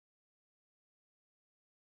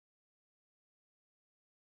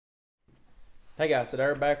Hey guys, today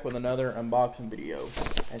we're back with another unboxing video,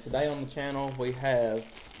 and today on the channel we have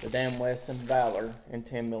the damn Wesson Valor in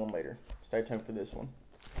 10mm. Stay tuned for this one.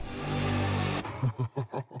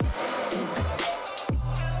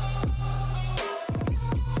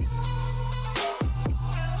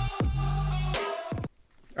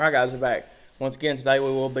 Alright guys, we're back. Once again, today we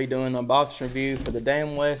will be doing an unboxing review for the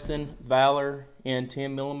damn Wesson Valor in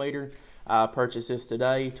 10mm. I purchased this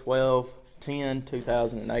today,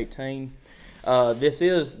 12/10/2018. This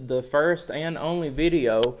is the first and only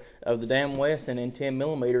video of the damn Wesson in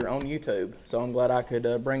 10mm on YouTube, so I'm glad I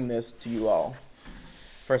could bring this to you all.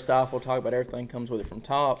 First off, we'll talk about everything that comes with it from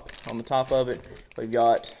top. On the top of it, we've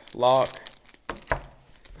got lock.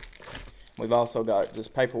 We've also got this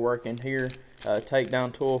paperwork in here,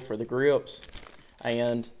 takedown tool for the grips,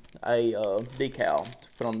 and a decal to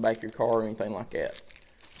put on the back of your car or anything like that.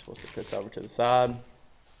 So we'll set this over to the side.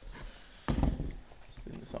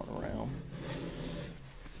 Spin this on around.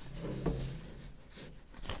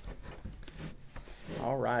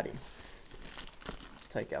 Alrighty,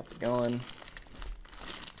 take out the gun.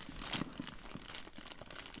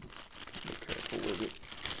 Be careful with it.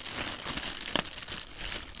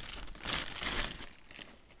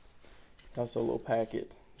 It's also a little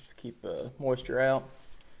packet, just keep moisture out.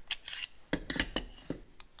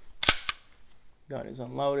 Gun is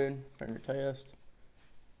unloaded, finger test.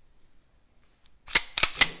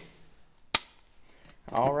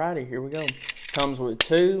 Alrighty, here we go. Comes with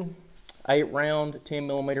two 8-round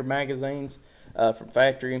 10mm magazines from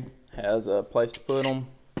factory. Has a place to put them,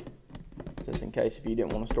 just in case if you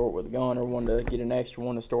didn't want to store it with a gun or wanted to get an extra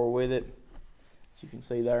one to store with it. As you can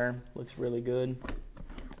see there, looks really good.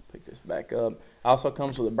 Pick this back up. Also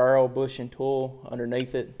comes with a barrel bushing tool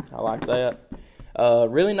underneath it. I like that.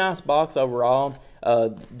 Really nice box overall.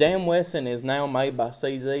 Damn Wesson is now made by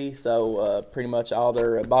CZ, so pretty much all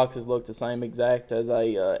their boxes look the same exact as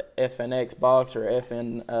a FNX box or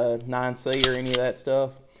FN9C or any of that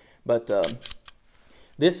stuff. But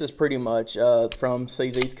this is pretty much from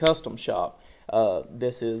CZ's custom shop.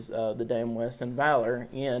 This is the damn Wesson Valor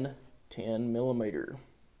in 10mm.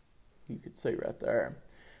 You could see right there.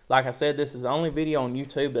 Like I said, this is the only video on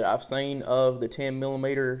YouTube that I've seen of the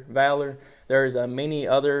 10mm Valor. There's many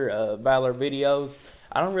other Valor videos.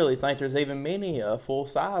 I don't really think there's even many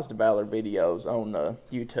full-sized Valor videos on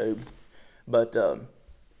YouTube. But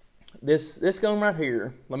this gun right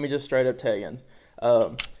here, let me just straight up tell you,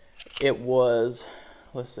 it was,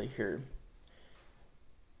 let's see here.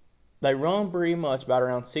 They run pretty much about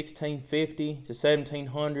around $1,650 to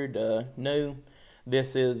 $1,700 new.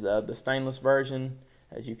 This is the stainless version.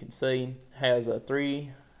 As you can see, has a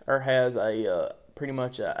pretty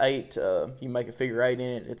much a 8. You make a figure 8 in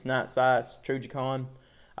it. It's night sights, Trujicon.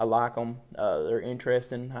 I like them. They're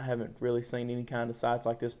interesting. I haven't really seen any kind of sights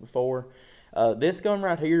like this before. This gun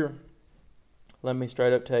right here, let me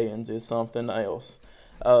straight up tell you, is something else.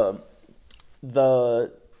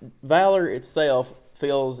 The Valor itself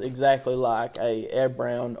feels exactly like a Ed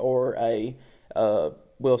Brown or a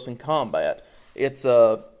Wilson Combat. It's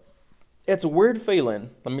a weird feeling.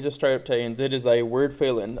 Let me just straight up tell you, it is a weird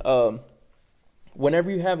feeling. Whenever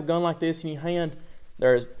you have a gun like this in your hand,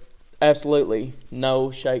 there's absolutely no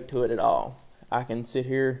shake to it at all. I can sit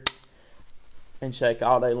here and shake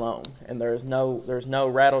all day long, and there's no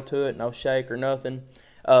rattle to it, no shake or nothing.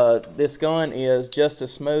 This gun is just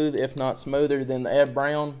as smooth, if not smoother, than the Ed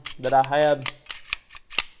Brown that I had.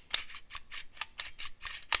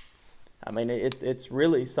 I mean, it's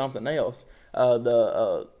really something else.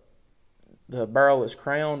 The barrel is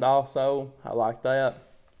crowned also. I like that.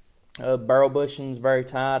 Barrel bushing's very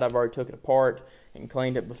tight. I've already took it apart and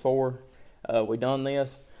cleaned it before we done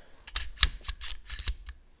this.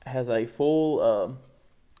 Has a full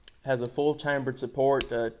chambered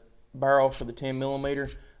support barrel for the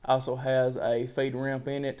 10mm. Also has a feed ramp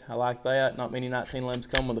in it. I like that. Not many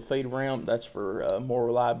 1911s come with a feed ramp. That's for more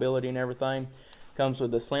reliability and everything. Comes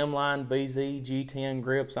with the Slimline VZ G10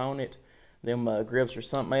 grips on it. Them grips are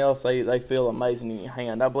something else. They feel amazing in your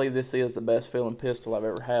hand. I believe this is the best feeling pistol I've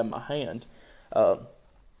ever had in my hand.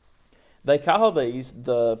 They call these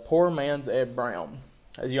the poor man's Ed Brown.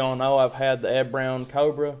 As you all know, I've had the Ed Brown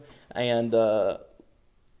Cobra, and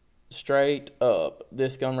straight up,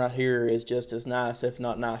 this gun right here is just as nice, if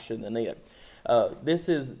not nicer than it. This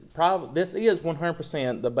is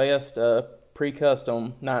 100% the best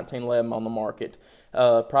pre-custom 1911 on the market.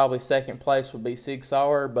 Probably second place would be Sig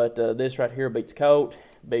Sauer, but this right here beats Colt,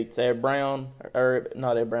 beats Ed Brown, or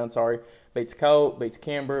not Ed Brown, sorry, beats Colt, beats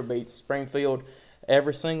Kimber, beats Springfield.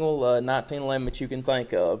 Every single 1911 that you can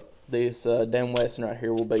think of, this damn Wesson right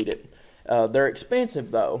here will beat it. They're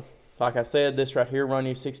expensive though. Like I said, this right here run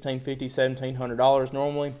you $1,650, $1,700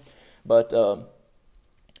 normally, but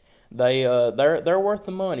they're worth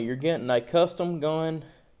the money. You're getting a custom gun.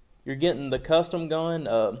 You're getting the custom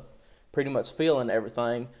gun, pretty much feeling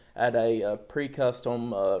everything at a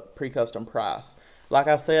pre-custom price. Like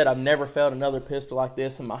I said, I've never felt another pistol like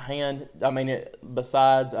this in my hand. I mean,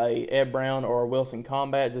 besides a Ed Brown or a Wilson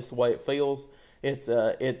Combat, just the way it feels,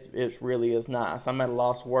 it really is nice. I'm at a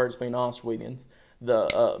loss of words, being honest with you.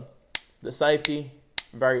 The safety,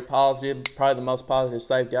 very positive, probably the most positive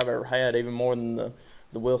safety I've ever had, even more than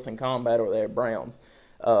the Wilson Combat or the Ed Browns.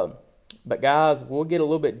 But guys, we'll get a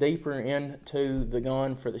little bit deeper into the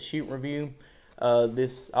gun for the shoot review.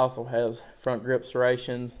 This also has front grip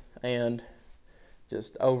serrations and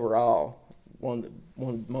just overall one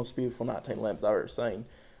of the most beautiful 1911s I've ever seen.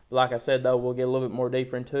 Like I said, though, we'll get a little bit more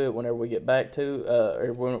deeper into it whenever we get back to,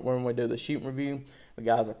 or when we do the shoot review. But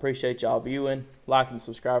guys, I appreciate y'all viewing. Like and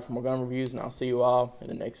subscribe for more gun reviews, and I'll see you all in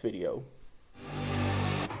the next video.